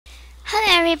Hello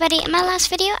everybody, in my last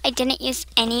video I didn't use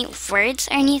any words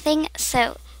or anything,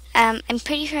 so I'm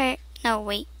pretty sure, no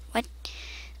wait, what?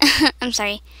 I'm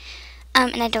sorry,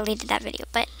 and I deleted that video,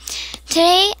 but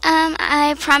today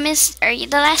I promised, or the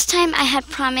last time I had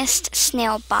promised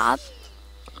Snail Bob,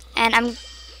 and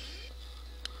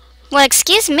well,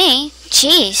 excuse me,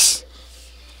 jeez.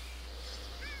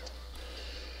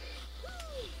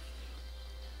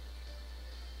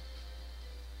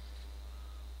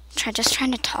 Just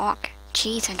trying to talk.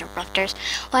 Jeez, interrupters.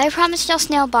 Well, I promised y'all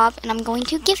Snail Bob, and I'm going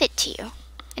to give it to you.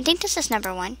 I think this is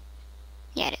number 1.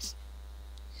 Yeah, it is.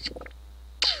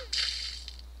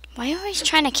 Why are you always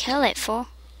trying to kill it, fool?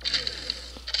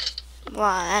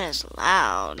 Wow, that is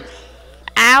loud.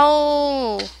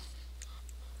 Ow!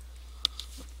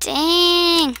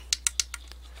 Dang!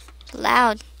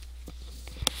 Loud.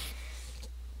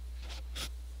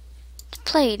 Let's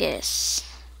play this.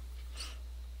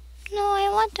 No, I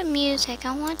want the music.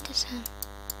 I want the sound.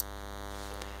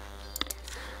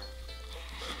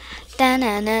 Da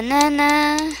na na na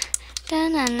na. Da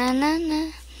na na na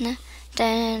na na.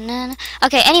 Da na na.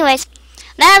 Okay, anyways,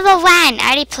 level 1. I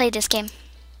already played this game.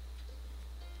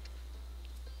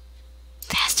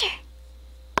 Faster.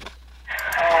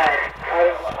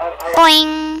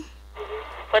 Boing.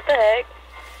 What the heck?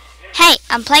 Hey,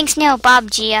 I'm playing Snail Bob,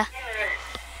 Gia.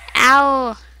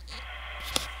 Ow.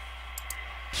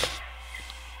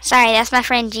 Sorry, that's my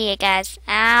friend Gia, guys.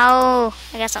 Ow.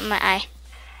 I got something in my eye.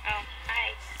 Oh,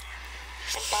 hi.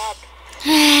 I'm Bob.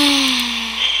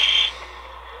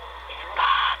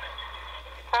 Bob.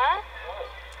 Huh?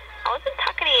 I wasn't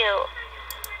talking to you.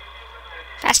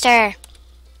 Faster.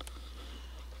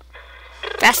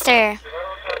 Faster.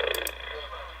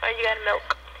 Oh, you got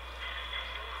milk.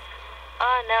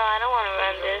 Oh, no, I don't want to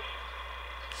run this.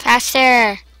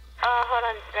 Faster. Oh, hold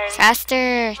on. Sorry.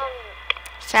 Faster.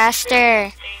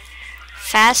 Faster.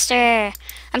 Faster.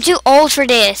 I'm too old for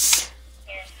this.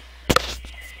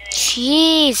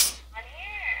 Jeez. On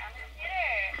here, on the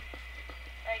computer.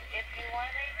 Like, if you want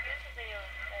to make YouTube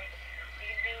videos, like, you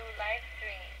can do live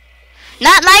stream.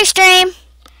 Not live stream. You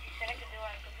said I could do it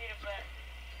on the computer, but...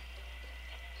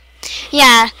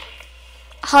 Yeah.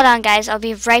 Hold on, guys. I'll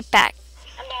be right back.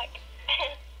 I'm back.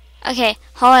 Okay,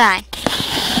 hold on.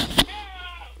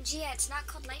 Gia, it's not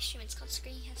called live stream. It's called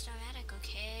Screencast-O-Matic,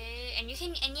 okay? And you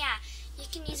can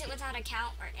use it without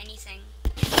account or anything.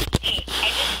 Hey, I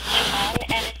just went on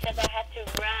and it says I have to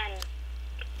run.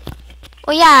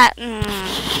 Well, yeah. It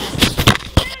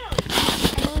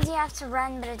means you have to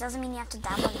run, but it doesn't mean you have to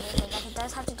download anything. If it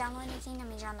does have to download anything, that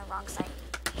means you're on the wrong site.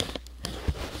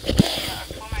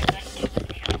 What am I going to do with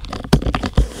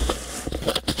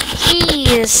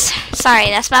you? Jeez. Sorry,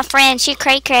 that's my friend. She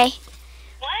cray-cray.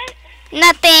 What?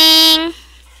 Nothing.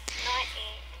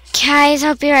 Guys,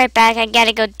 I'll be right back. I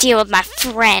gotta go deal with my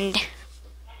friend.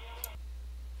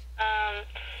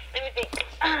 Let me think.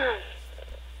 I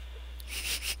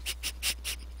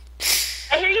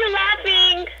hear you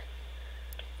laughing.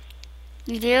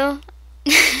 You do? I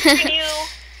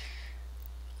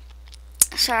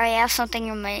do. Sorry, I have something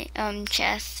in my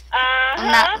chest. Uh-huh.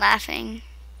 I'm not laughing.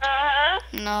 Uh-huh.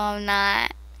 No, I'm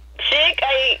not. Chick,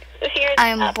 I hear it.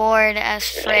 I'm bored as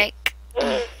frick.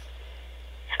 I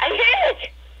hear it.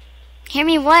 Hear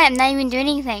me what? I'm not even doing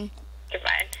anything. You're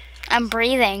fine. I'm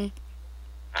breathing.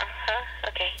 Uh-huh.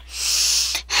 Okay.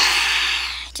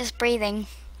 Just breathing.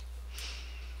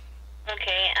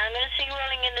 Okay, I'm gonna sing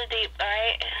Rolling in the Deep,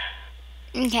 alright?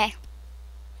 Okay.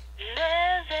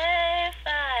 There's a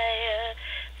fire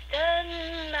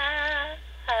starting my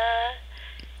heart.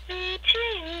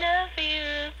 Reaching the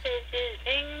few places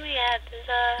bring me at the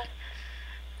top.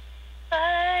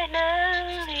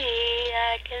 Finally,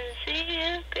 I can see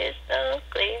you crystal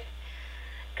clear.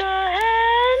 Go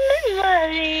ahead and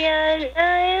worry, I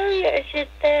am yours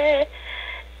there.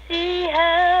 See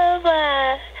how I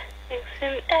mix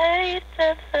and every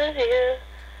stuff of you.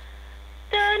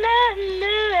 Don't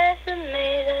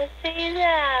underestimate the things I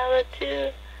would do.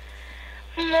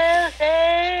 There's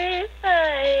a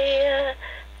fire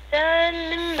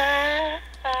starting my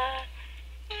heart.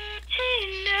 Reaching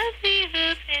the fever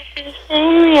places bring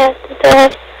me at the door.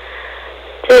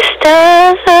 The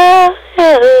stars of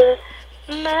heaven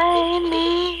remind me,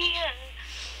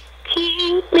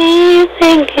 keep me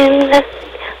thinking that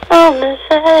I'm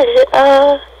inside it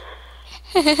all.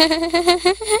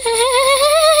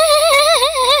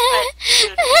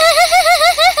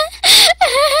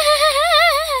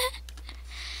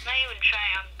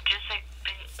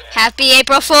 Happy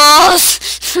April Fools!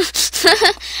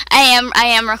 I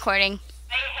am recording.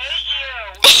 I hate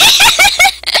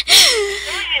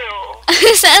you.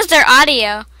 Who says they're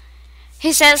audio?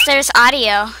 Who says there's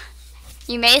audio?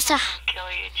 You may say.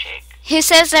 Kill you, chick. Who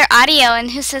says there's audio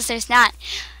and who says there's not?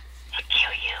 I'll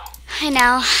kill you. I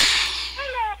know.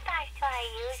 Hello, that's my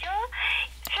usual.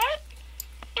 Check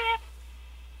if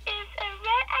is a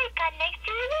red icon next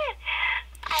to it.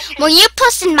 Well, you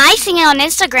posted my singing on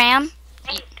Instagram.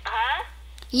 Huh?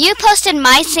 You posted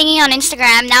my singing on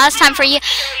Instagram. Now it's time for you.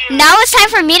 Now it's time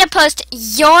for me to post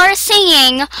your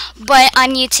singing, but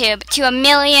on YouTube to a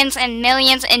millions and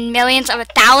millions and millions of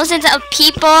thousands of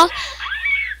people.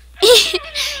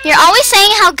 You're always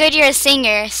saying how good you're a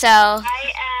singer, so. I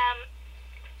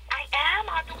am.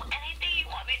 I'll do anything you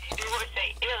want me to do or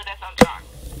say. Ew, that sounds wrong.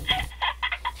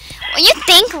 Well, you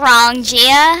think wrong,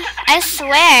 Gia. I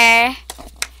swear.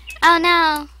 Oh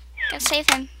no. Go save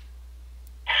him.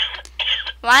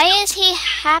 Why is he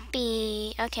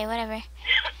happy? Okay, whatever.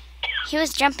 He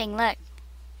was jumping, look.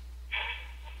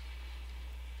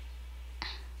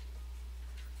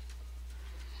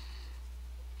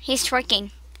 He's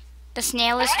twerking. The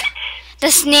snail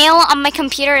on my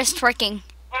computer is twerking.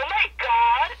 Oh my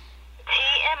god.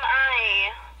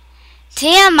 TMI.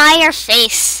 TMI your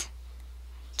face.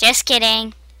 Just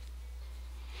kidding.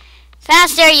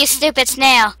 Faster, you stupid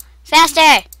snail.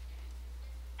 Faster.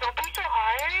 Don't be so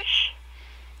harsh.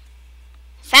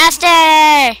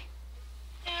 Faster.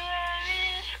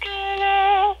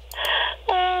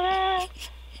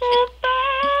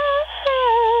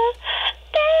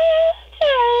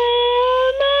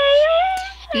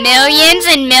 Millions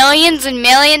and millions and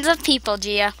millions of people,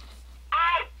 Gia.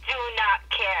 I do not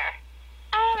care.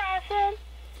 I love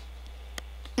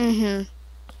him.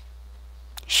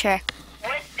 Sure.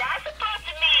 What's that supposed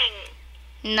to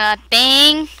mean?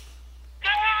 Nothing.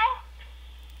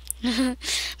 Girl?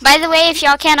 By the way, if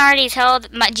y'all can't already tell,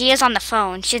 Gia's on the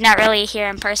phone. She's not really here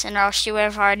in person, or else she would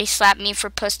have already slapped me for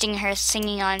posting her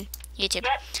singing on YouTube.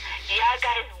 Yep. Yeah,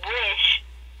 guys, wish.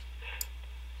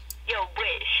 Yo,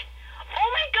 wish. Oh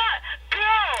my god,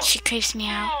 girl! She creeps me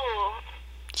out. Ew.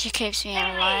 She creeps me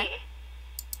out a lot. Hey.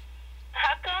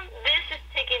 How come this is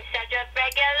taking such a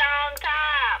freaking long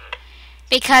time?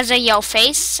 Because of your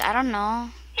face? I don't know.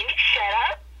 Can you shut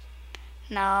up?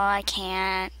 No, I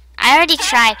can't. I already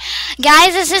tried.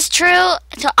 Guys, this is true.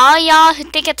 To all y'all who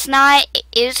think it's not, it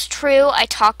is true. I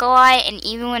talk a lot, and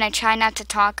even when I try not to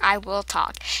talk, I will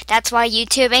talk. That's why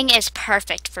YouTubing is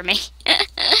perfect for me.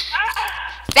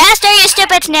 Faster, you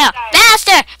stupid snail!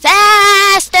 Faster!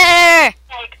 Faster!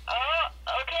 Like, oh,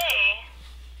 okay.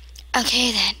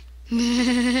 Okay, then.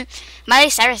 Miley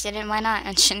Cyrus did it, why not?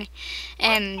 What the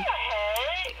heck?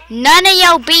 None of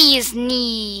your bees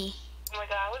knee. Oh my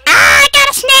god, what's Ah, I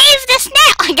gotta snave the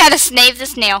snail! I gotta snave the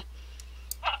snail.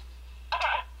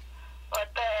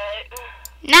 What the heck?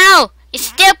 No! You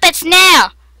stupid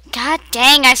snail! God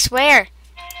dang, I swear.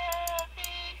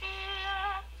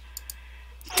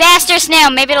 Faster,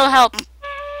 snail. Maybe it'll help.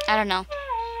 I don't know.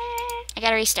 I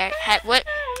gotta restart.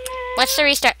 What's the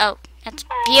restart? Oh, that's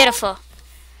beautiful.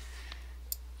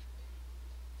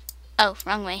 Oh,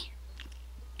 wrong way.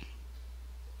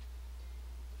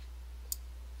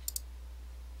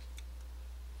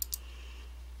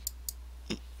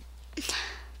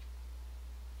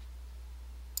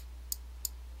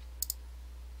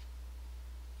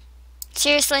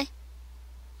 Seriously?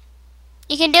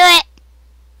 You can do it.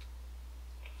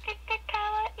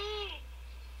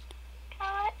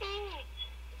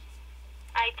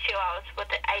 I 2 hours. What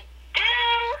did I do?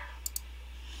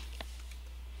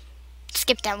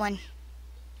 Skip that one.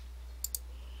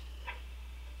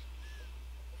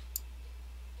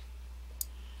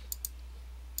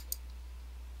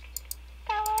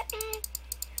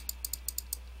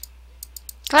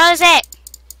 Close it.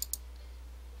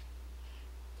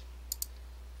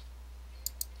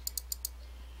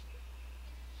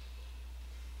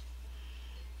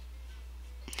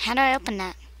 How do I open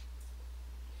that?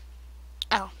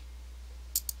 Oh.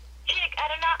 Chick, I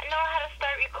do not know how to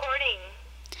start recording.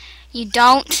 You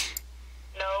don't?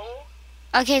 No.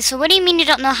 Okay, so what do you mean you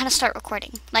don't know how to start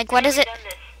recording? Like, what is it? Done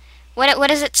this. What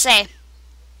does it say?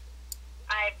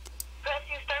 I press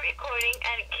you start recording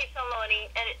and it keeps on loading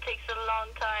and it takes a long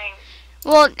time.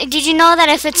 Well, did you know that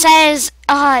if it says...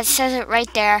 Oh, it says it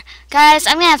right there. Guys,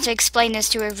 I'm going to have to explain this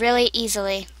to her really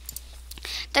easily.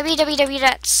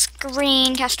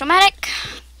 www.screencast-o-matic.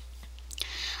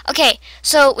 Okay,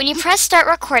 so when you press start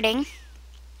recording...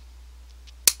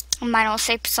 Mine will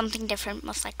say something different,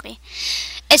 most likely.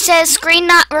 It says screen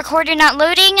not recorder not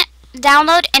loading,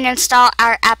 download and install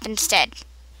our app instead.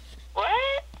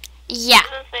 What? Yeah.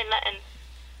 It doesn't say nothing.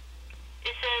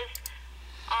 It says,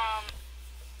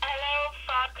 hello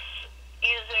Fox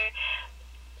user.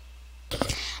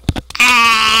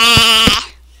 Ah.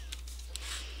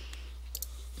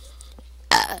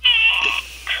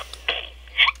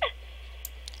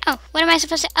 Oh, what am I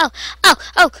supposed to?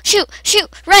 Oh, shoot,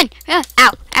 run. Ow,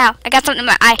 ow, I got something in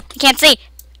my eye. I can't see.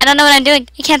 I don't know what I'm doing.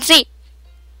 I can't see.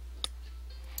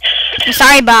 I'm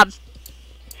sorry, Bob.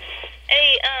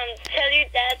 Hey, tell your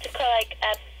dad to call, like,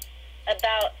 at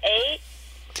about 8.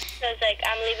 Because, like,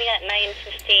 I'm leaving at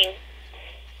 9:15.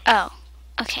 Oh,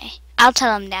 okay. I'll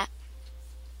tell him that.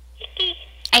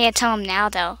 I gotta tell him now,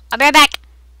 though. I'll be right back.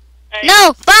 Right.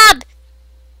 No, Bob!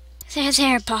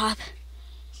 There, Bob.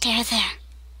 There.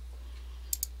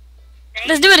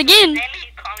 Let's do it again. Then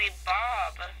you call me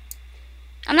Bob.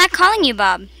 I'm not calling you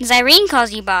Bob. Zyrene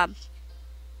calls you Bob.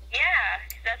 Yeah,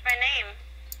 'cause that's my name.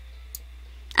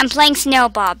 I'm playing Snow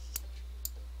Bob.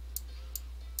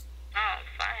 Oh,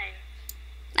 fine.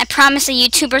 I promised the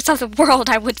YouTubers of the world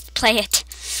I would play it.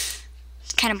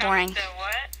 It's kind of boring. So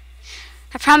what?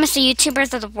 I promised the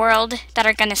YouTubers of the world that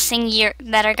are gonna see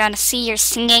your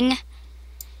singing.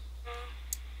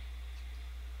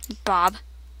 Bob.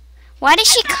 Why did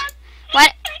she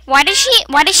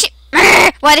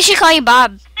call you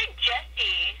Bob? Hey,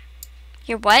 Jesse.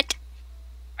 You're what?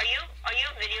 Are you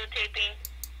videotaping?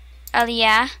 Oh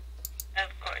yeah.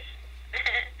 Of course.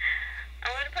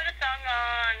 I'm gonna put a song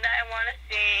on that I wanna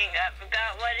sing. I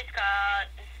forgot what it's called.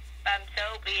 I'm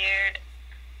so weird.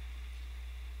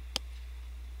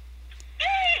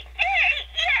 Yay!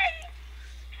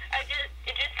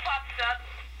 It just pops up.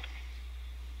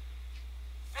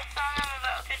 The song I'm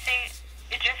about to sing,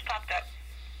 it just popped up.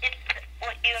 It's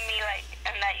what you and me like,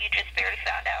 and that you just barely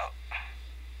found out.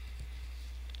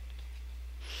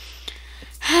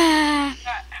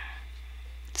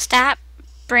 Stop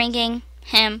bringing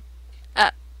him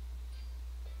up.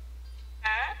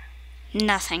 Huh?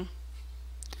 Nothing.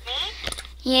 Me?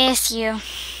 Yes, you.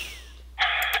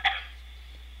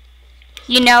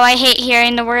 You know I hate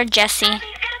hearing the word Jesse. Hold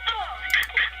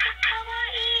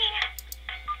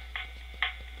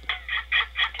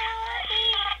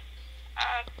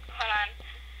on.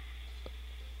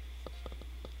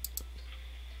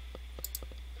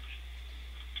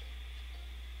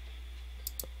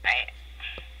 Right.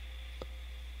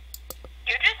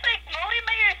 You're just like moving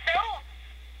by yourself.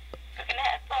 Looking at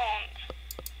headphones.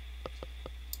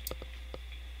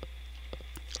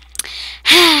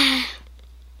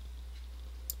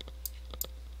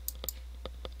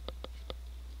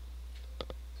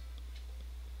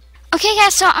 Okay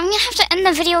guys, so I'm gonna have to end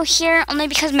the video here only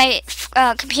because my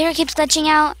computer keeps glitching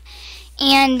out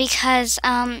and because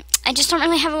I just don't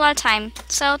really have a lot of time.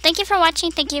 So thank you for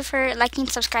watching, thank you for liking,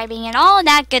 subscribing, and all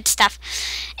that good stuff.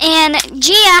 And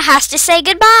Gia has to say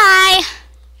goodbye.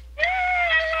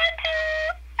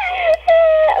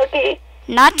 Okay.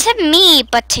 Not to me,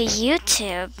 but to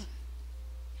YouTube.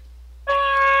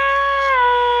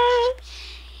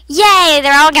 Yay,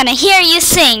 they're all gonna hear you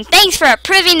sing. Thanks for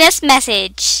approving this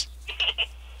message.